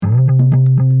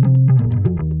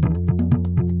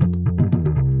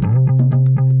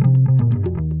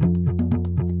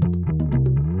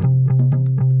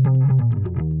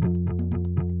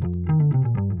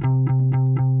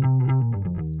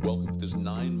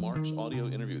Mark's audio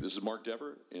interview. This is Mark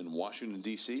Dever in Washington,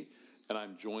 D.C., and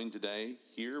I'm joined today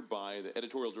here by the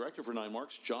editorial director for 9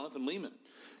 Marks, Jonathan Leeman.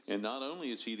 And not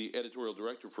only is he the editorial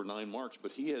director for 9 Marks,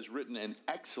 but he has written an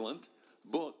excellent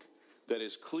book that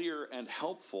is clear and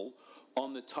helpful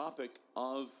on the topic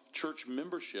of church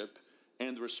membership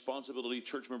and the responsibility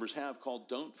church members have, called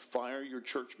Don't Fire Your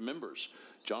Church Members.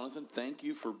 Jonathan, thank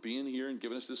you for being here and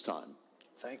giving us this time.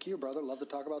 Thank you, brother. Love to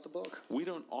talk about the book. We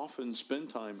don't often spend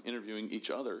time interviewing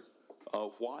each other.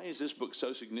 Why is this book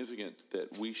so significant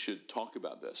that we should talk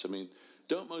about this? I mean,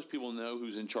 don't most people know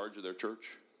who's in charge of their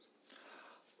church?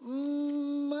 I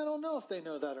don't know if they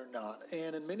know that or not.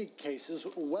 And in many cases,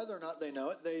 whether or not they know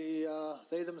it,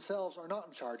 they themselves are not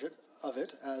in charge of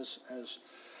it as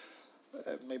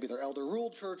maybe they're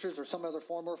elder-ruled churches or some other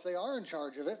form, or if they are in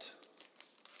charge of it,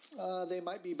 they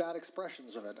might be bad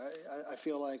expressions of it. I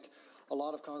feel like a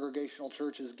lot of congregational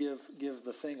churches give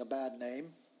the thing a bad name,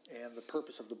 and the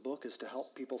purpose of the book is to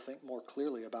help people think more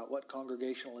clearly about what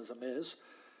congregationalism is,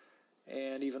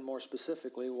 and even more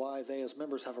specifically, why they as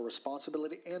members have a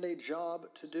responsibility and a job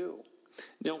to do.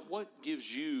 Now, what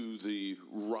gives you the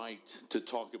right to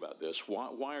talk about this?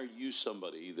 Why are you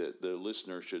somebody that the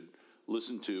listener should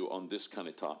listen to on this kind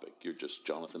of topic? You're just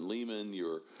Jonathan Leeman.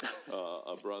 You're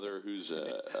a brother who's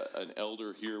an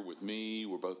elder here with me.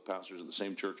 We're both pastors in the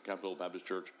same church, Capitol Baptist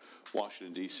Church,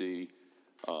 Washington, D.C.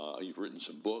 You've written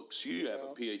some books. You have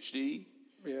a PhD.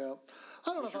 Yeah.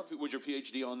 I don't know was your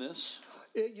PhD on this?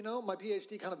 My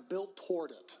PhD kind of built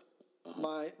toward it.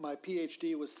 Uh-huh. My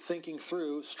PhD was thinking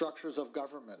through structures of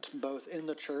government, both in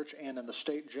the church and in the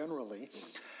state generally.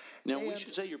 Now, we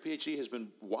should say your PhD has been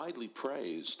widely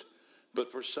praised, but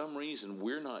for some reason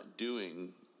we're not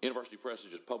doing, University Press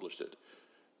has just published it,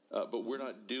 but we're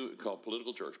not doing, called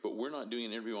Political Church, but we're not doing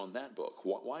an interview on that book.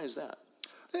 Why is that?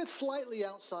 It's slightly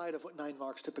outside of what 9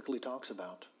 Marks typically talks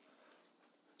about.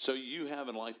 So you have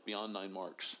a life beyond 9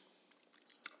 Marks?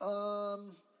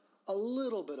 A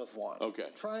little bit of one. Okay.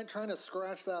 Trying to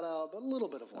scratch that out, but a little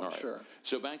bit of one, right. Sure.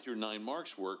 So back to your 9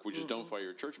 Marks work, which is Don't Fire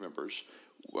Your Church Members.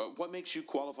 What makes you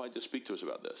qualified to speak to us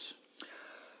about this?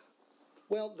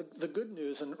 Well, the good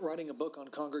news in writing a book on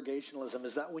congregationalism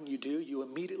is that when you do, you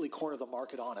immediately corner the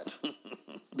market on it.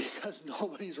 Because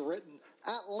nobody's written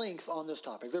at length on this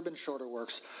topic. There have been shorter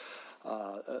works.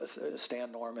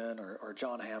 Stan Norman or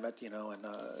John Hammett, and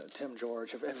Tim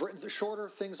George have written shorter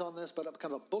things on this, but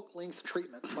kind of a book-length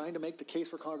treatment trying to make the case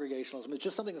for congregationalism. It's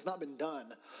just something that's not been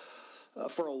done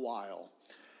for a while.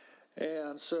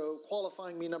 And so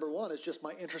qualifying me, number one, is just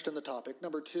my interest in the topic.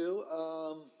 Number two,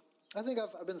 I think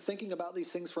I've been thinking about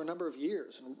these things for a number of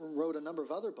years and wrote a number of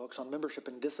other books on membership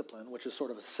and discipline, which is sort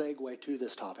of a segue to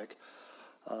this topic.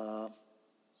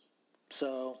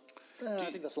 I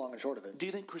think that's long and short of it. Do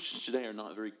you think Christians today are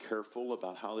not very careful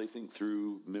about how they think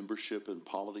through membership and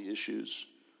polity issues?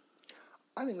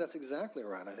 I think that's exactly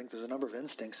right. I think there's a number of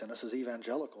instincts in us as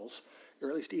evangelicals, or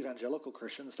at least evangelical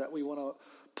Christians, that we want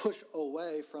to push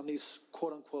away from these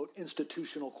quote-unquote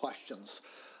institutional questions.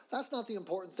 That's not the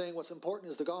important thing. What's important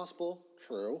is the gospel,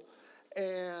 true,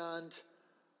 and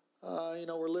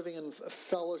we're living in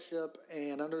fellowship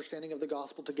and understanding of the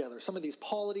gospel together. Some of these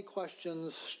polity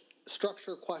questions,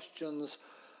 structure questions,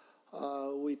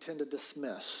 we tend to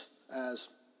dismiss as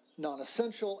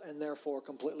non-essential and therefore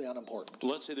completely unimportant.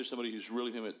 Let's say there's somebody who's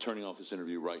really thinking about turning off this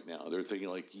interview right now. They're thinking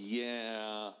like,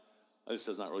 this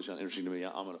does not really sound interesting to me.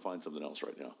 I'm going to find something else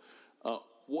right now.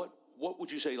 What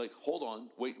would you say, like, hold on,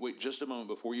 wait just a moment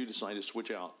before you decide to switch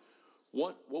out.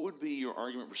 What would be your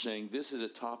argument for saying this is a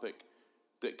topic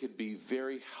that could be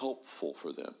very helpful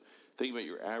for them? Think about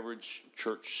your average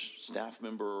church staff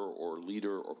member or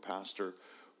leader or pastor.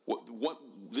 What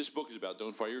this book is about,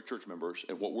 Don't Fire Your Church Members,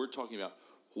 and what we're talking about,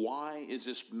 why is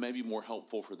this maybe more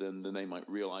helpful for them than they might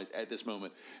realize at this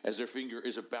moment as their finger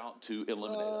is about to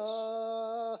eliminate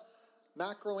us?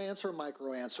 Macro answer,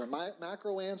 micro answer.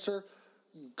 Macro answer,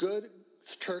 good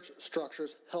church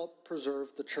structures help preserve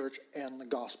the church and the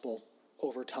gospel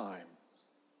over time.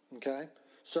 Okay?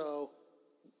 So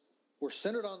we're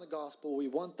centered on the gospel. We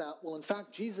want that. Well, in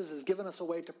fact, Jesus has given us a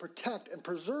way to protect and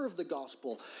preserve the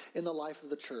gospel in the life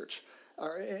of the church,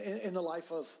 or in the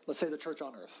life of, let's say, the church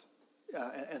on earth.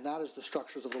 And that is the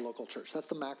structures of the local church. That's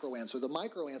the macro answer. The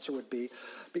micro answer would be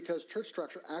because church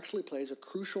structure actually plays a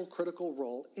crucial, critical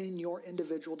role in your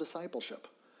individual discipleship,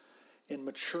 in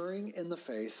maturing in the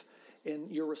faith, in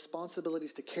your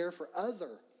responsibilities to care for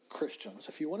other Christians.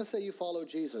 If you want to say you follow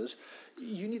Jesus,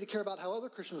 you need to care about how other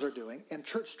Christians are doing, and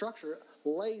church structure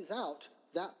lays out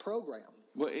that program.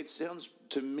 Well, it sounds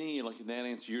to me like in that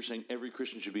answer you're saying every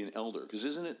Christian should be an elder, because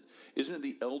isn't it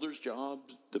the elders' job,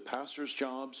 the pastor's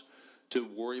jobs, to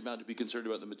worry about, to be concerned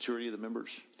about the maturity of the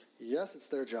members? Yes, it's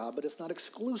their job, but it's not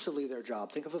exclusively their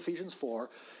job. Think of Ephesians 4.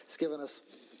 It's given us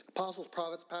apostles,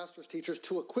 prophets, pastors, teachers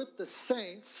to equip the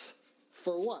saints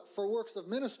for what? For works of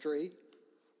ministry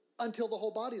until the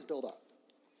whole body is built up.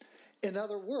 In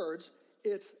other words,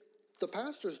 it's the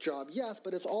pastor's job, yes,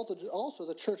 but it's also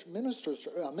the church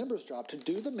member's job to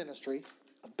do the ministry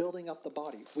of building up the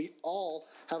body. We all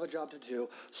have a job to do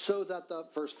so that the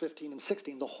verse 15 and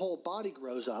 16, the whole body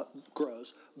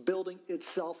grows, building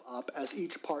itself up as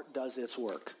each part does its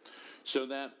work. So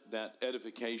that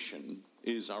edification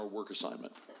is our work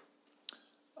assignment.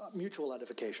 Mutual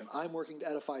edification. I'm working to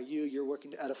edify you. You're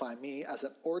working to edify me. As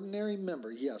an ordinary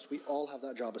member, yes, we all have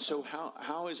that job assignment. So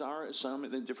how is our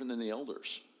assignment then different than the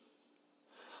elders?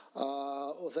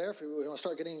 Well, if we want to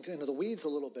start getting into the weeds a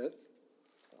little bit,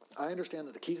 I understand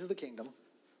that the keys of the kingdom,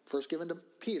 first given to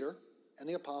Peter and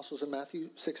the apostles in Matthew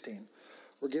 16,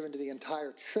 were given to the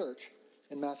entire church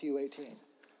in Matthew 18.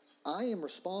 I am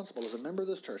responsible as a member of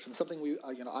this church, and something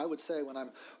I would say when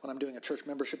I'm doing a church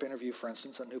membership interview, for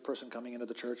instance, a new person coming into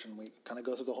the church, and we kind of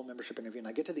go through the whole membership interview, and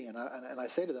I get to the end, and I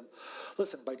say to them,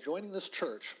 listen, by joining this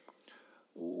church,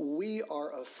 we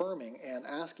are affirming and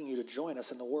asking you to join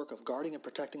us in the work of guarding and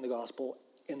protecting the gospel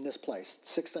in this place,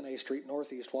 6th and A Street,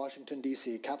 Northeast, Washington,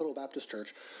 D.C., Capital Baptist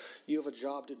Church. You have a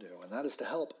job to do, and that is to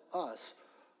help us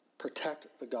protect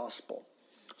the gospel.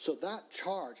 So that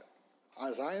charge,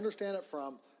 as I understand it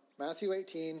from Matthew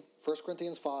 18, 1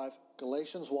 Corinthians 5,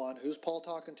 Galatians 1, who's Paul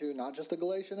talking to? Not just the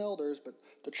Galatian elders, but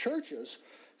the churches.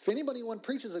 If anyone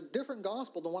preaches a different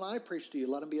gospel than one I preached to you,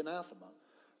 let him be anathema.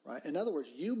 Right? In other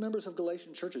words, you members of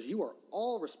Galatian churches, you are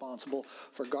all responsible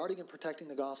for guarding and protecting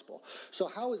the gospel. So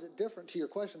how is it different, to your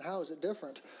question, how is it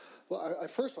different? Well, I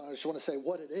just want to say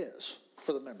what it is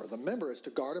for the member. The member is to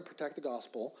guard and protect the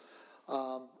gospel.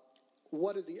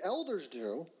 What do the elders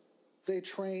do? They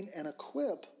train and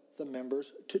equip the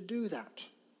members to do that.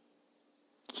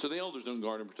 So the elders don't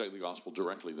guard and protect the gospel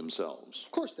directly themselves.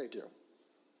 Of course they do,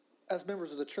 as members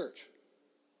of the church.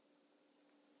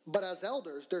 But as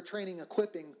elders, they're training,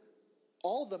 equipping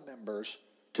all the members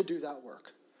to do that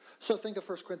work. So think of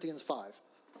 1 Corinthians 5.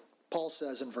 Paul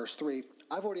says in verse 3,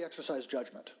 I've already exercised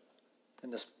judgment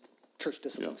in this church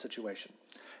discipline situation.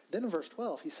 Then in verse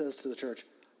 12, he says to the church,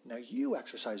 now you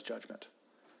exercise judgment.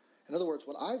 In other words,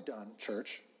 what I've done,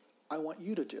 church, I want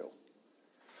you to do.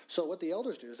 So what the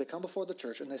elders do is they come before the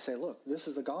church and they say, look, this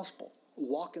is the gospel.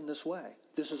 Walk in this way.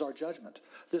 This is our judgment.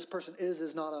 This person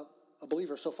is not a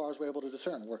believer so far as we're able to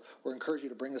discern. We're encouraging you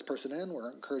to bring this person in.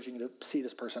 We're encouraging you to see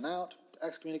this person out,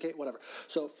 excommunicate, whatever.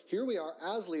 So here we are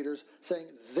as leaders saying,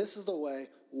 this is the way,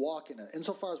 walk in it.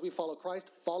 Insofar as we follow Christ,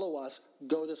 follow us,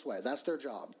 go this way. That's their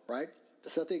job, right? To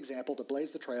set the example, to blaze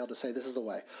the trail, to say this is the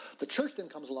way. The church then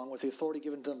comes along with the authority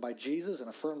given to them by Jesus and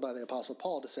affirmed by the Apostle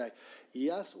Paul to say,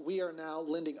 yes, we are now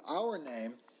lending our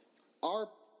name, our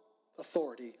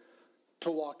authority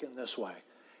to walk in this way.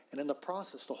 And in the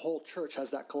process, the whole church has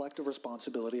that collective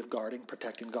responsibility of guarding,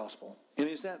 protecting gospel. And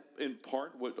is that in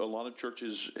part what a lot of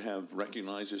churches have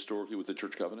recognized historically with the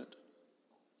church covenant?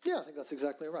 Yeah, I think that's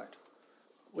exactly right.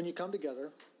 When you come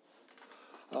together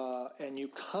and you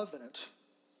covenant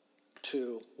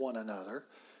to one another,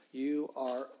 you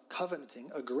are covenanting,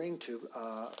 agreeing to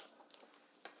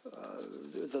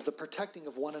the protecting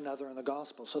of one another in the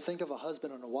gospel. So think of a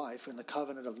husband and a wife in the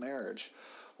covenant of marriage.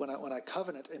 When I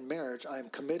covenant in marriage, I am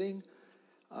committing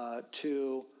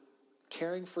to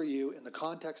caring for you in the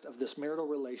context of this marital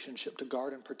relationship to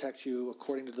guard and protect you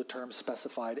according to the terms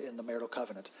specified in the marital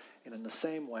covenant. And in the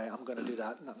same way, I'm going to do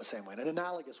that, not in the same way, in an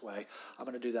analogous way, I'm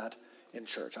going to do that in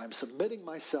church. I'm submitting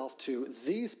myself to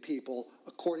these people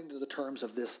according to the terms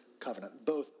of this covenant,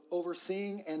 both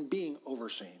overseeing and being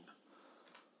overseen.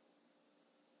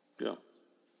 Yeah.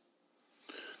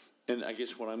 And I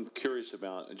guess what I'm curious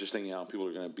about, and just thinking how people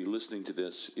are going to be listening to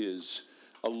this, is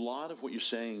a lot of what you're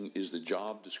saying is the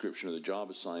job description or the job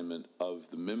assignment of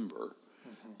the member.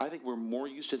 Mm-hmm. I think we're more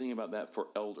used to thinking about that for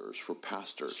elders, for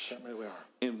pastors. Certainly we are.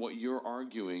 And what you're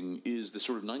arguing is the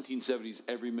sort of 1970s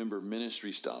every member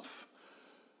ministry stuff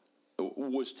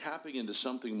was tapping into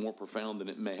something more profound than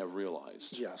it may have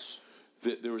realized. Yes.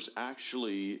 That there was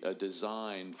actually a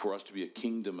design for us to be a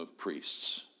kingdom of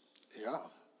priests. Yeah.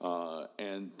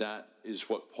 And that is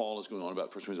what Paul is going on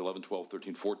about 1 Corinthians 11, 12,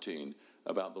 13, 14,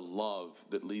 about the love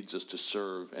that leads us to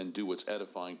serve and do what's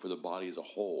edifying for the body as a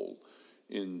whole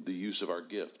in the use of our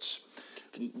gifts.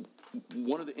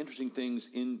 One of the interesting things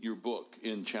in your book,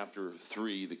 in chapter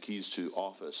 3, The Keys to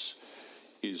Office,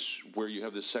 is where you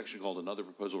have this section called Another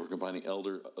Proposal for Combining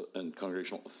Elder and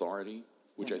Congregational Authority,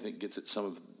 which I think gets at some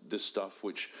of this stuff,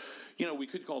 which, we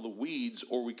could call the weeds,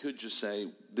 or we could just say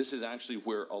this is actually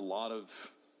where a lot of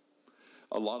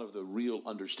the real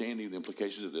understanding of the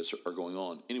implications of this are going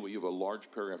on. Anyway, you have a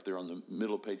large paragraph there on the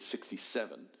middle of page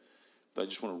 67 that I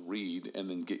just want to read and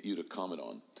then get you to comment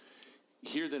on.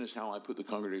 Here then is how I put the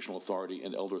congregational authority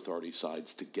and elder authority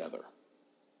sides together.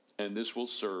 And this will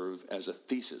serve as a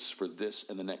thesis for this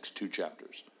and the next 2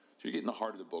 chapters. So you're getting the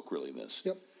heart of the book really in this.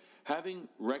 Yep. Having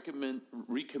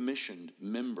recommissioned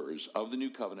members of the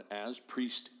new covenant as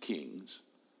priest kings,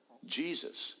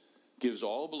 Jesus gives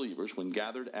all believers, when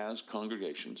gathered as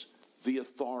congregations, the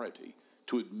authority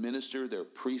to administer their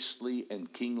priestly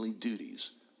and kingly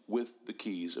duties with the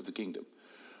keys of the kingdom.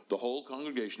 The whole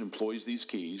congregation employs these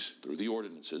keys through the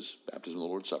ordinances, baptism and the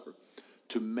Lord's Supper,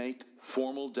 to make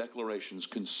formal declarations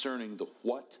concerning the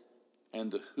what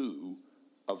and the who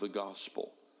of the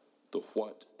gospel. The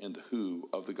what and the who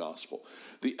of the gospel.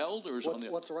 The elders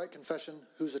what's the right confession?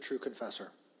 Who's a true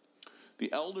confessor?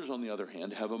 The elders, on the other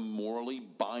hand, have a morally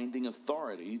binding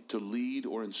authority to lead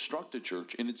or instruct the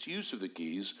church in its use of the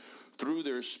keys through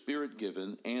their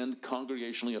spirit-given and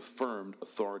congregationally affirmed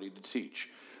authority to teach.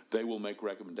 They will make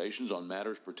recommendations on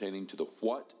matters pertaining to the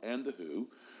what and the who.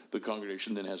 The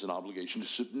congregation then has an obligation to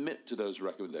submit to those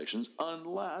recommendations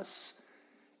unless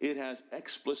it has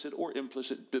explicit or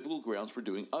implicit biblical grounds for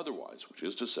doing otherwise, which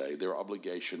is to say their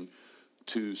obligation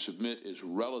to submit is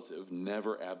relative,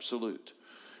 never absolute.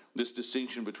 This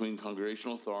distinction between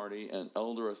congregational authority and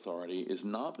elder authority is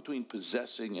not between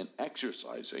possessing and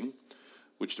exercising,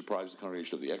 which deprives the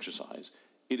congregation of the exercise.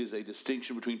 It is a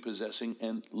distinction between possessing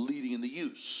and leading in the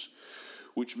use,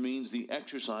 which means the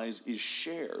exercise is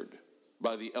shared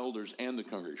by the elders and the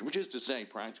congregation, which is to say,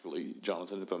 practically,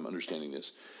 Jonathan, if I'm understanding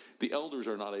this, the elders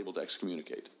are not able to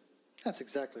excommunicate. That's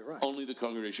exactly right. Only the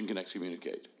congregation can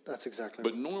excommunicate. That's exactly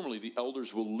right. But normally, the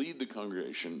elders will lead the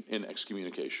congregation in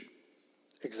excommunication.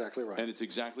 Exactly right. And it's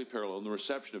exactly parallel in the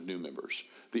reception of new members.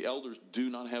 The elders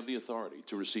do not have the authority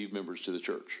to receive members to the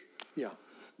church. Yeah.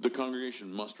 The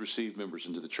congregation must receive members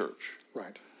into the church.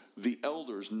 Right. The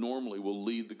elders normally will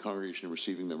lead the congregation in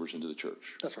receiving members into the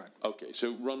church. That's right. Okay,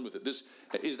 so run with it.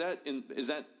 Is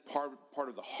that part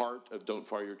of the heart of Don't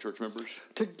Fire Your Church Members?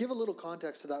 To give a little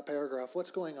context to that paragraph,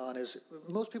 what's going on is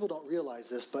most people don't realize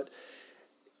this, but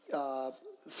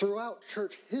throughout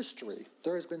church history,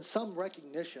 there has been some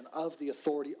recognition of the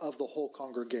authority of the whole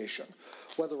congregation.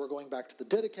 Whether we're going back to the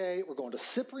Didache, we're going to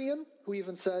Cyprian, who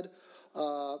even said,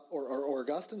 or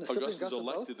Augustine. Augustine's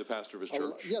elected the pastor of his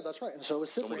church. Yeah, that's right. And so was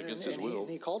Cyprian, and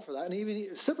he called for that.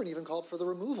 And Cyprian even called for the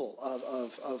removal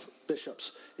of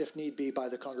bishops, if need be, by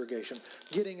the congregation.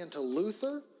 Getting into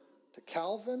Luther, to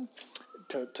Calvin,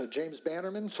 to James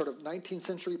Bannerman, sort of 19th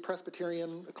century Presbyterian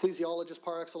ecclesiologist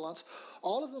par excellence,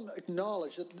 all of them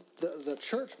acknowledge that the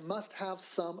church must have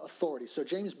some authority. So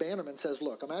James Bannerman says,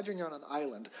 look, imagine you're on an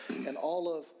island and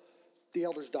all of the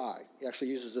elders die. He actually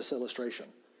uses this illustration.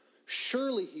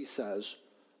 Surely, he says,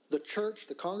 the church,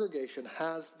 the congregation,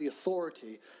 has the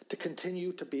authority to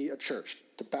continue to be a church,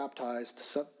 to baptize, to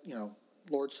set,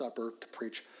 Lord's Supper, to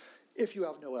preach, if you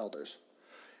have no elders.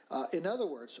 In other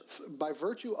words, by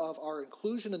virtue of our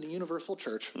inclusion in the universal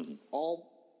church,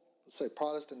 all, say,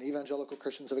 Protestant and evangelical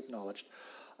Christians have acknowledged,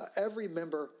 every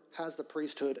member has the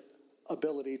priesthood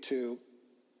ability to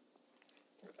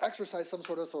exercise some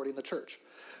sort of authority in the church.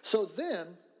 So then,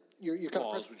 you're kind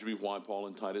of... which would be why Paul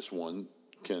in Titus 1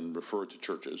 can refer to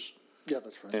churches. Yeah,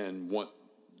 that's right. And want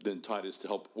then Titus to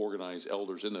help organize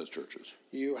elders in those churches.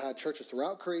 You had churches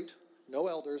throughout Crete, no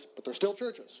elders, but they're still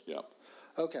churches. Yeah.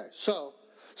 Okay, so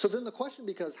then the question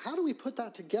becomes, how do we put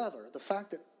that together? The fact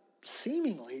that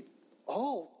seemingly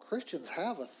all Christians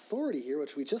have authority here,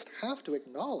 which we just have to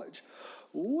acknowledge,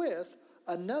 with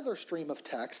another stream of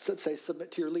texts that say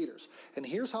submit to your leaders. And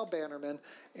here's how Bannerman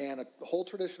and a whole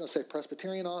tradition of, say,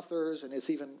 Presbyterian authors, and it's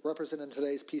even represented in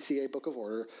today's PCA Book of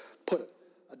Order, put it.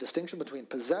 A distinction between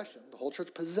possession, the whole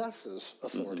church possesses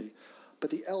authority, but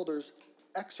the elders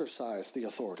exercise the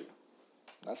authority.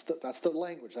 That's the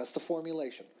language, that's the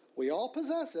formulation. We all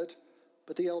possess it,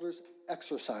 but the elders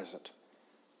exercise it.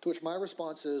 To which my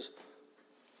response is,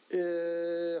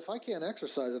 if I can't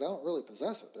exercise it, I don't really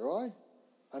possess it, do I?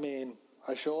 I mean,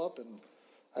 I show up and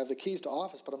I have the keys to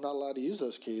office, but I'm not allowed to use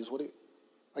those keys.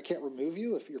 I can't remove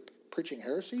you if you're preaching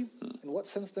heresy? In what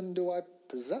sense then do I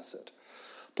possess it?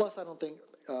 Plus, I don't think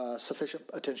sufficient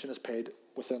attention is paid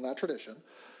within that tradition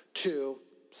to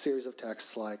series of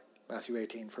texts like Matthew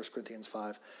 18, 1 Corinthians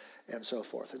 5, and so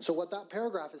forth. And so what that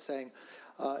paragraph is saying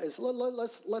is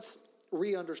let's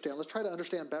re-understand, let's try to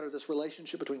understand better this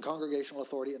relationship between congregational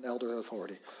authority and elder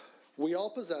authority. We all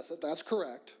possess it, that's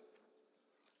correct,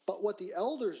 But what the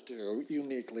elders do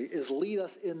uniquely is lead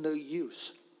us in the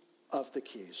use of the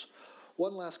keys.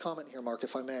 One last comment here, Mark,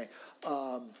 if I may.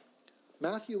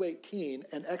 Matthew 18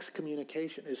 and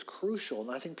excommunication is crucial,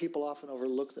 and I think people often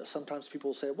overlook this. Sometimes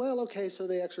people say, well, okay, so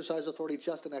they exercise authority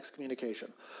just in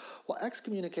excommunication. Well,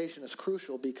 excommunication is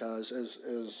crucial because,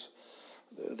 as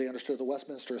they understood the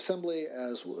Westminster Assembly,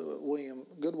 as William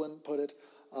Goodwin put it,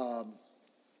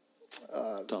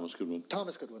 Thomas Goodwin.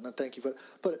 Thank you.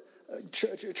 But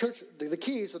church, the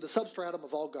keys are the substratum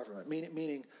of all government,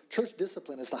 meaning church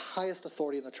discipline is the highest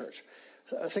authority in the church.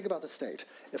 Think about the state.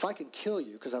 If I can kill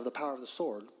you because I have the power of the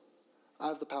sword, I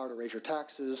have the power to raise your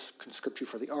taxes, conscript you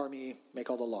for the army, make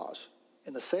all the laws.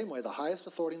 In the same way, the highest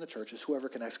authority in the church is whoever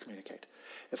can excommunicate.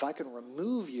 If I can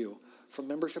remove you from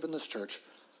membership in this church,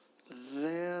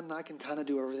 then I can kind of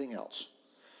do everything else.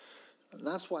 And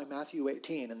that's why Matthew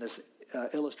 18 and this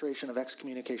illustration of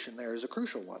excommunication there is a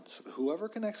crucial one. So whoever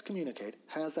can excommunicate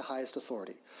has the highest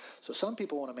authority. So some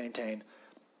people want to maintain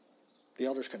the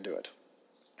elders can do it.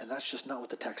 And that's just not what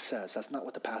the text says. That's not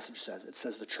what the passage says. It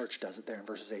says the church does it there in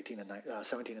verses 17 and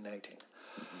 18.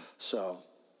 Mm-hmm. So,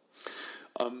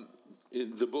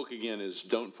 the book, again, is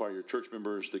Don't Fire Your Church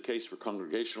Members, The Case for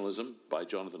Congregationalism by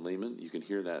Jonathan Leeman. You can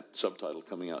hear that subtitle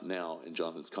coming out now in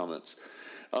Jonathan's comments.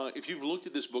 If you've looked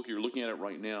at this book, you're looking at it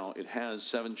right now, it has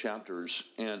 7 chapters.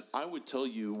 And I would tell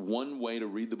you one way to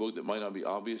read the book that might not be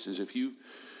obvious is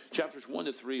chapters 1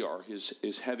 to 3 are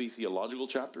his heavy theological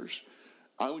chapters.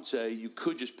 I would say you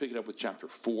could just pick it up with chapter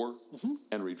 4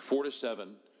 and read 4 to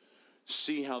 7,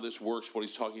 see how this works, what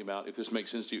he's talking about, if this makes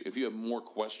sense to you. If you have more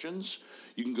questions,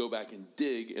 you can go back and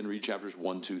dig and read chapters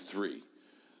 1, 2, 3.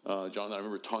 Jonathan, I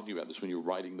remember talking about this when you were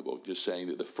writing the book, just saying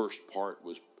that the first part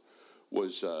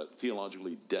was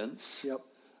theologically dense. Yep.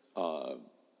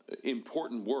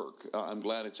 Important work. I'm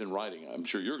glad it's in writing. I'm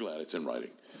sure you're glad it's in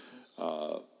writing.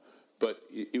 But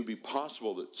it would be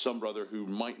possible that some brother who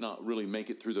might not really make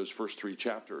it through those first 3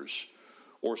 chapters,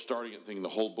 or starting it thinking the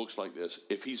whole book's like this,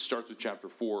 if he starts with chapter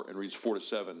 4 and reads 4 to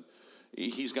 7,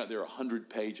 he's got there 100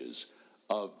 pages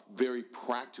of very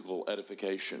practical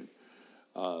edification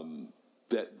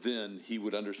that then he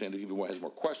would understand and even has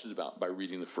more questions about by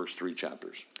reading the first 3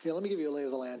 chapters. Yeah, let me give you a lay of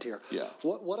the land here. Yeah.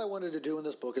 What I wanted to do in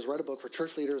this book is write a book for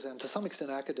church leaders and to some extent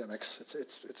academics.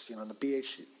 It's in the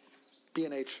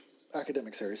B&H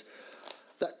academic series.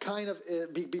 That kind of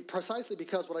be precisely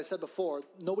because what I said before,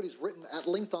 nobody's written at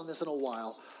length on this in a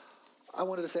while. I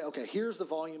wanted to say, okay, here's the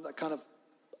volume that kind of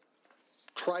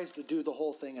tries to do the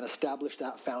whole thing and establish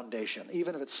that foundation.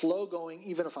 Even if it's slow going,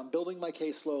 even if I'm building my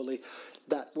case slowly,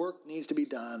 that work needs to be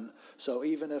done. So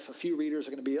even if a few readers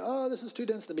are going to be, this is too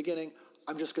dense in the beginning,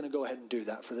 I'm just going to go ahead and do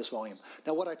that for this volume.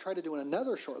 Now, what I try to do in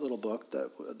another short little book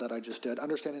that I just did,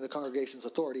 Understanding the Congregation's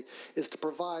Authority, is to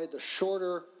provide the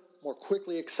shorter, more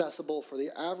quickly accessible for the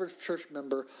average church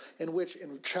member, in which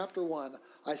in chapter 1,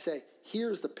 I say,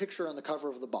 here's the picture on the cover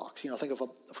of the box. Think of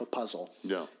a puzzle.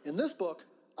 Yeah. In this book,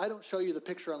 I don't show you the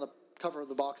picture on the cover of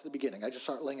the box at the beginning. I just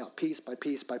start laying out piece by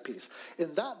piece by piece.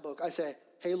 In that book, I say,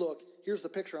 hey, look, here's the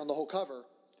picture on the whole cover.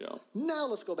 Yeah. Now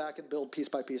let's go back and build piece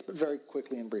by piece, but very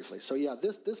quickly and briefly. So yeah,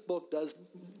 this book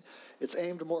it's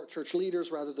aimed more at church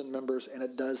leaders rather than members, and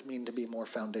it does mean to be more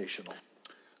foundational.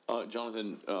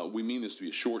 Jonathan, we mean this to be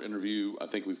a short interview. I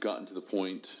think we've gotten to the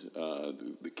point.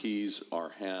 The keys are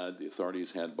had, the authority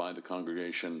is had by the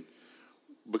congregation.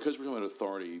 Because we're talking about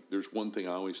authority, there's one thing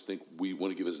I always think we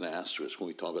want to give as an asterisk when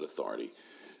we talk about authority.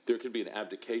 There can be an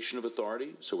abdication of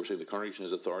authority. So we're saying the congregation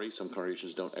has authority. Some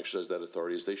congregations don't exercise that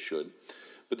authority as they should.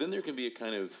 But then there can be a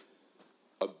kind of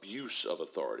abuse of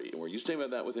authority. And we're used to talking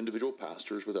about that with individual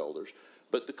pastors, with elders.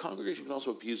 But the congregation can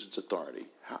also abuse its authority.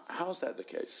 How is that the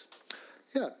case?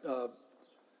 Yeah,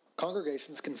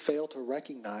 congregations can fail to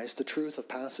recognize the truth of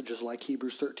passages like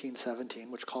Hebrews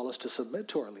 13:17, which call us to submit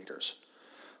to our leaders,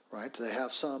 right? They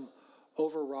have some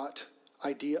overwrought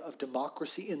idea of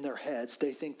democracy in their heads.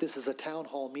 They think this is a town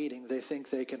hall meeting. They think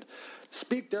they can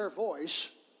speak their voice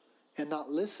and not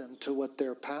listen to what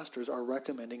their pastors are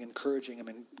recommending, encouraging them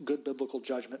in good biblical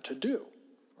judgment to do,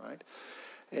 right?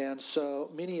 And so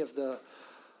many of the,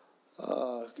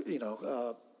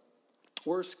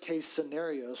 worst case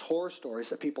scenarios, horror stories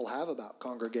that people have about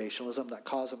congregationalism that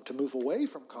cause them to move away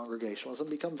from congregationalism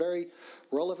become very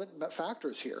relevant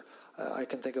factors here. I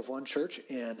can think of one church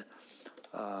in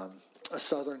a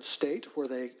southern state where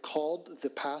they called the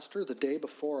pastor the day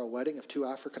before a wedding of 2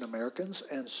 African Americans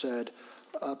and said,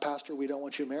 Pastor, we don't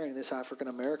want you marrying this African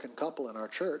American couple in our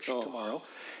church tomorrow.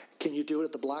 Can you do it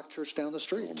at the black church down the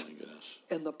street? Oh, my goodness.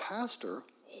 And the pastor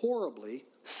horribly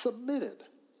submitted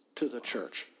to the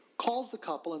church. Calls the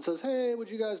couple and says, hey, would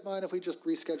you guys mind if we just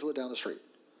reschedule it down the street?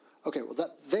 Okay, well, that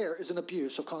there is an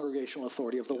abuse of congregational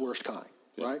authority of the worst kind,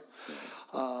 right?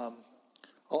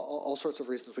 All sorts of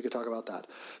reasons we could talk about that.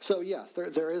 So yeah,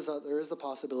 there is the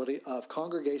possibility of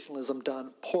congregationalism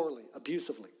done poorly,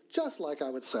 abusively, just like I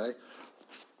would say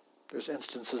there's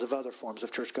instances of other forms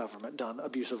of church government done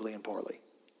abusively and poorly.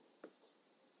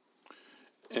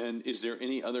 And is there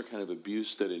any other kind of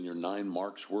abuse that in your 9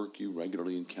 Marks work you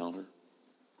regularly encounter?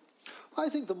 I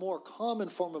think the more common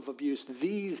form of abuse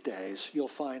these days you'll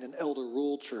find in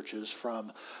elder-ruled churches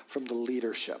from the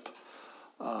leadership.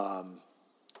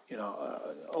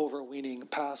 Overweening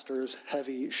pastors,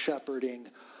 heavy shepherding,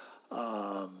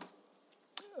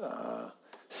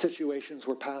 situations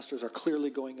where pastors are clearly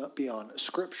going up beyond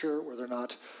Scripture, where they're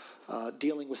not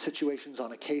dealing with situations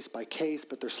on a case-by-case,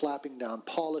 but they're slapping down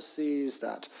policies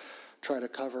that try to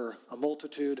cover a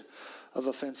multitude of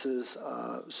offenses.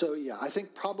 I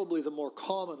think probably the more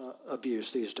common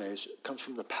abuse these days comes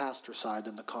from the pastor side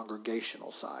than the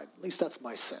congregational side. At least that's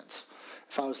my sense.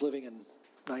 If I was living in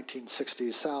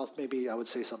 1960s South, maybe I would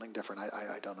say something different.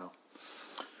 I don't know.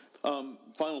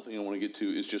 Final thing I want to get to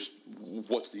is just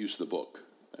what's the use of the book?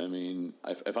 I mean,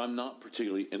 if I'm not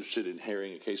particularly interested in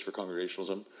hearing a case for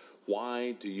congregationalism,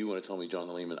 why do you want to tell me,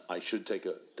 Jonathan Leeman, I should take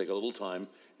a little time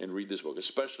and read this book,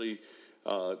 especially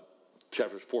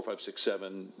chapters 4, 5, 6,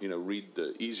 7? Read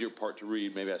the easier part to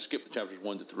read. Maybe I skip the chapters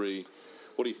 1 to 3.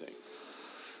 What do you think?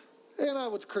 And I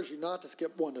would encourage you not to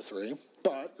skip 1 to 3,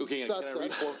 but okay. Can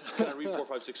I read 4,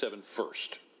 5, 6, 7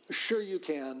 first? Sure, you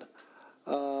can.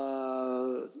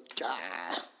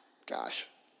 Gosh,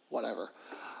 whatever.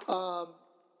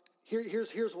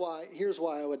 Here's why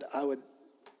I would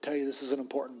tell you this is an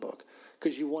important book,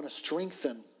 because you want to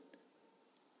strengthen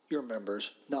your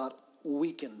members, not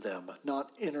weaken them,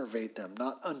 not innervate them,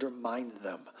 not undermine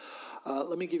them.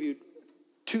 Let me give you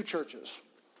 2 churches.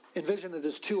 Envision it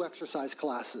as 2 exercise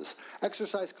classes.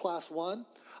 Exercise class 1,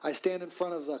 I stand in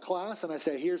front of the class and I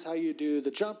say, here's how you do the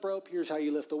jump rope, here's how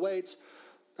you lift the weights.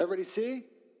 Everybody see?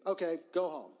 Okay, go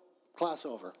home. Class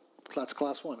over. That's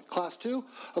class 1. Class 2,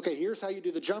 okay, here's how you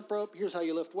do the jump rope, here's how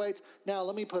you lift weights. Now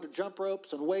let me put jump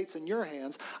ropes and weights in your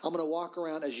hands. I'm going to walk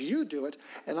around as you do it,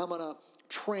 and I'm going to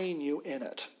train you in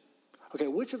it. Okay,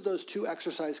 which of those 2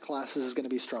 exercise classes is going to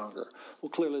be stronger? Well,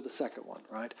 clearly the second one,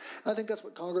 right? And I think that's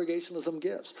what congregationalism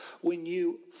gives. When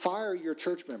you fire your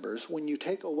church members, when you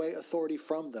take away authority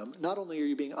from them, not only are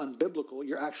you being unbiblical,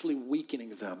 you're actually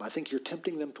weakening them. I think you're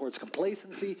tempting them towards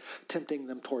complacency, tempting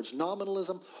them towards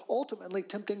nominalism, ultimately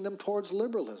tempting them towards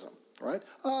liberalism, right?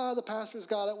 The pastor's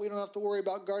got it. We don't have to worry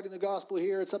about guarding the gospel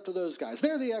here. It's up to those guys.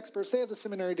 They're the experts. They have the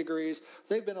seminary degrees.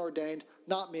 They've been ordained.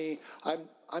 Not me.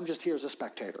 I'm just here as a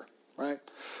spectator. Right?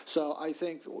 So I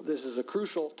think this is a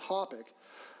crucial topic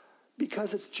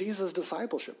because it's Jesus'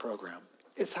 discipleship program.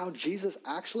 It's how Jesus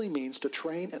actually means to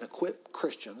train and equip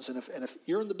Christians. And if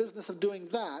you're in the business of doing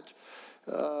that,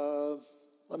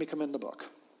 let me commend the book.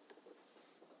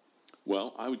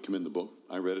 Well, I would commend the book.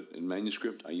 I read it in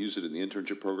manuscript. I used it in the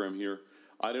internship program here.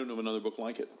 I don't know of another book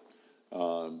like it.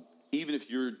 Even if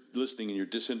you're listening and you're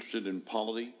disinterested in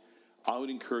polity, I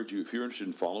would encourage you, if you're interested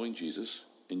in following Jesus,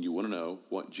 and you want to know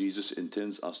what Jesus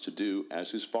intends us to do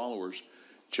as his followers,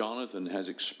 Jonathan has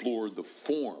explored the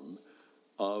form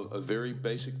of a very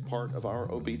basic part of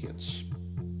our obedience.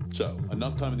 So,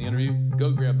 enough time in the interview.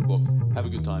 Go grab the book. Have a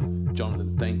good time.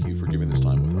 Jonathan, thank you for giving this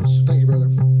time with us. Thank you, brother.